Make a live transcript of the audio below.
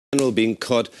general being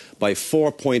cut by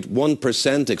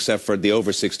 4.1%, except for the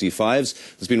over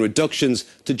 65s. There's been reductions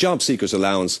to job seekers'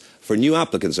 allowance for new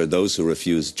applicants or those who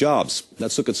refuse jobs.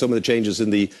 Let's look at some of the changes in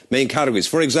the main categories.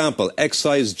 For example,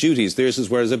 excise duties. This is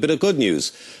where there's a bit of good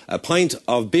news. A pint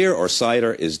of beer or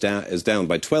cider is down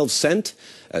by 12 cents.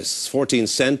 14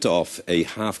 cents off a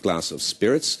half glass of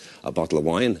spirits. A bottle of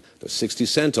wine, there's 60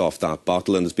 cents off that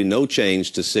bottle, and there's been no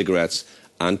change to cigarettes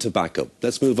and tobacco.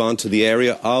 Let's move on to the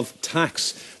area of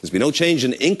tax. There's been no change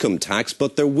in income tax,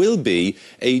 but there will be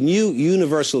a new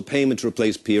universal payment to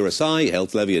replace PRSI,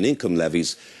 health levy and income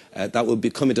levies. That will be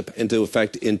coming into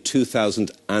effect in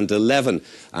 2011.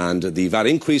 And the VAT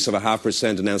increase of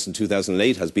 0.5% announced in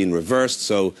 2008 has been reversed,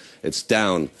 so it's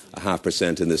down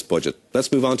 0.5% in this budget.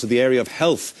 Let's move on to the area of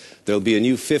health. There will be a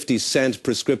new 50-cent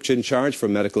prescription charge for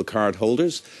medical card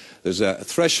holders. There's a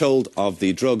threshold of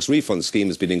the drugs refund scheme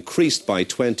has been increased by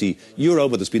 €20,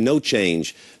 but there's been no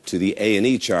change to the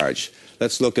A&E charge.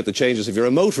 Let's look at the changes if you're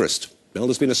a motorist. Well,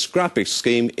 there's been a scrappage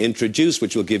scheme introduced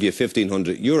which will give you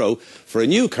 €1,500 for a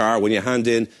new car when you hand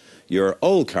in your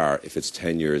old car if it's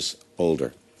 10 years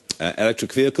older.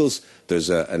 Electric vehicles,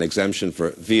 there's an exemption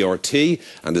for VRT,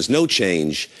 and there's no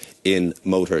change in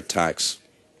motor tax.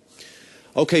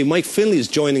 OK, Mike Finlay is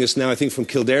joining us now, I think, from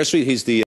Kildare Street. He's the